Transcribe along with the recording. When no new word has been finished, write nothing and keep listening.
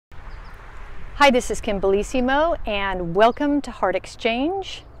Hi, this is Kim Bellissimo and welcome to Heart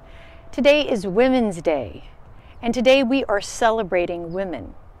Exchange. Today is Women's Day and today we are celebrating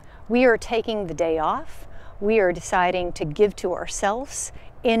women. We are taking the day off. We are deciding to give to ourselves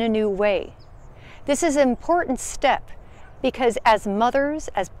in a new way. This is an important step because as mothers,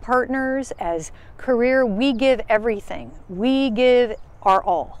 as partners, as career, we give everything. We give our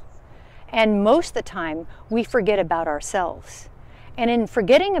all. And most of the time we forget about ourselves. And in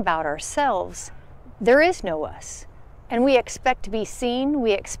forgetting about ourselves, there is no us. And we expect to be seen.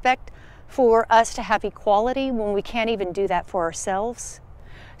 We expect for us to have equality when we can't even do that for ourselves.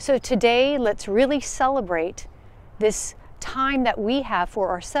 So today, let's really celebrate this time that we have for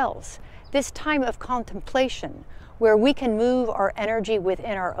ourselves, this time of contemplation where we can move our energy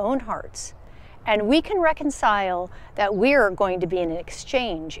within our own hearts. And we can reconcile that we are going to be in an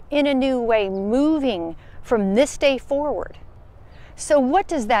exchange in a new way, moving from this day forward. So what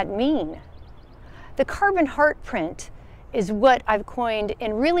does that mean? The carbon heart print is what I've coined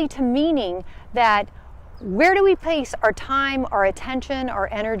in really to meaning that where do we place our time, our attention, our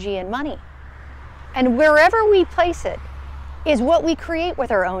energy, and money? And wherever we place it is what we create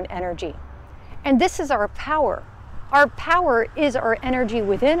with our own energy. And this is our power. Our power is our energy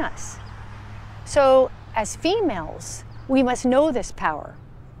within us. So as females, we must know this power,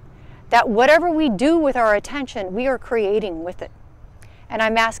 that whatever we do with our attention, we are creating with it. And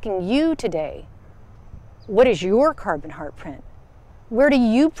I'm asking you today, what is your carbon heart print? Where do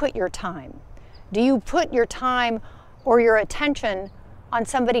you put your time? Do you put your time or your attention on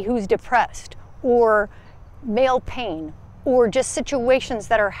somebody who's depressed or male pain or just situations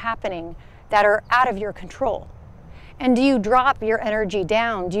that are happening that are out of your control? And do you drop your energy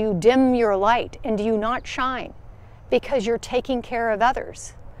down? Do you dim your light? And do you not shine because you're taking care of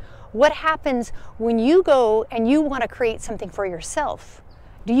others? What happens when you go and you want to create something for yourself?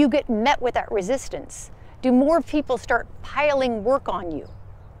 Do you get met with that resistance? Do more people start piling work on you?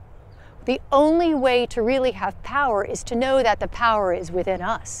 The only way to really have power is to know that the power is within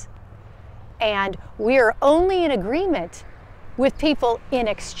us. And we are only in agreement with people in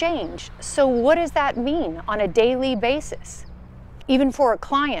exchange. So what does that mean on a daily basis? Even for a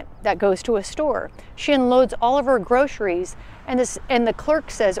client that goes to a store, she unloads all of her groceries and the clerk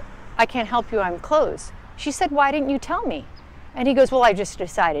says, "I can't help you, I'm closed." She said, "Why didn't you tell me?" And he goes, "Well, I just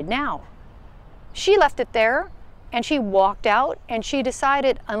decided now." She left it there and she walked out and she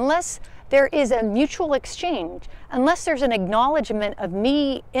decided unless there is a mutual exchange, unless there's an acknowledgement of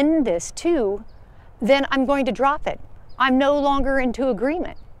me in this too, then I'm going to drop it. I'm no longer into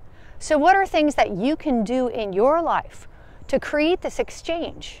agreement. So what are things that you can do in your life to create this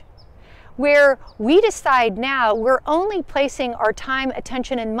exchange where we decide now we're only placing our time,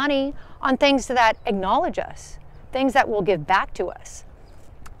 attention, and money on things that acknowledge us, things that will give back to us,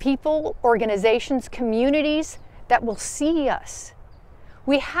 people, organizations, communities that will see us.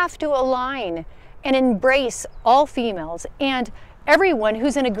 We have to align and embrace all females and everyone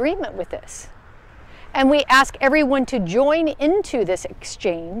who's in agreement with this. And we ask everyone to join into this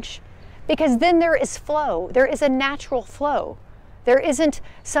exchange because then there is flow. There is a natural flow. There isn't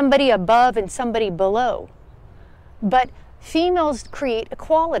somebody above and somebody below. But females create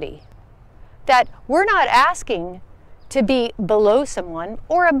equality. That we're not asking to be below someone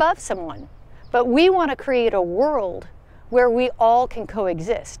or above someone, but we want to create a world where we all can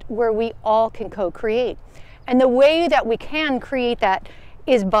coexist, where we all can co-create. And the way that we can create that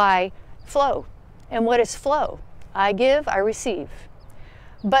is by flow. And what is flow? I give, I receive.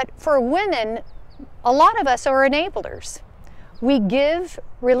 But for women, a lot of us are enablers. We give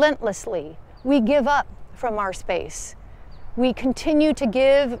relentlessly. We give up from our space. We continue to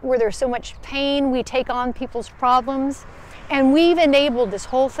give where there's so much pain. We take on people's problems. And we've enabled this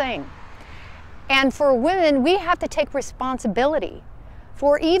whole thing. And for women, we have to take responsibility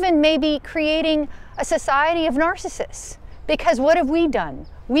for even maybe creating a society of narcissists. Because what have we done?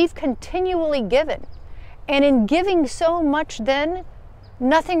 We've continually given. And in giving so much then,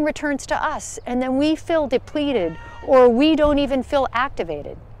 nothing returns to us. And then we feel depleted or we don't even feel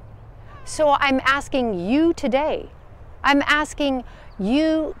activated. So I'm asking you today, I'm asking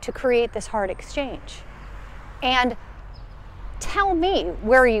you to create this heart exchange. And tell me,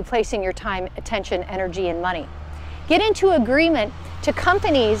 where are you placing your time, attention, energy, and money? Get into agreement to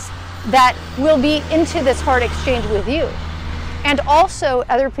companies that will be into this heart exchange with you. And also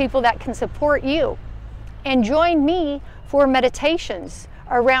other people that can support you. And join me for meditations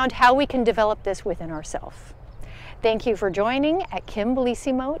around how we can develop this within ourselves. Thank you for joining at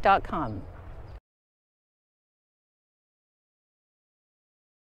kimbellissimo.com.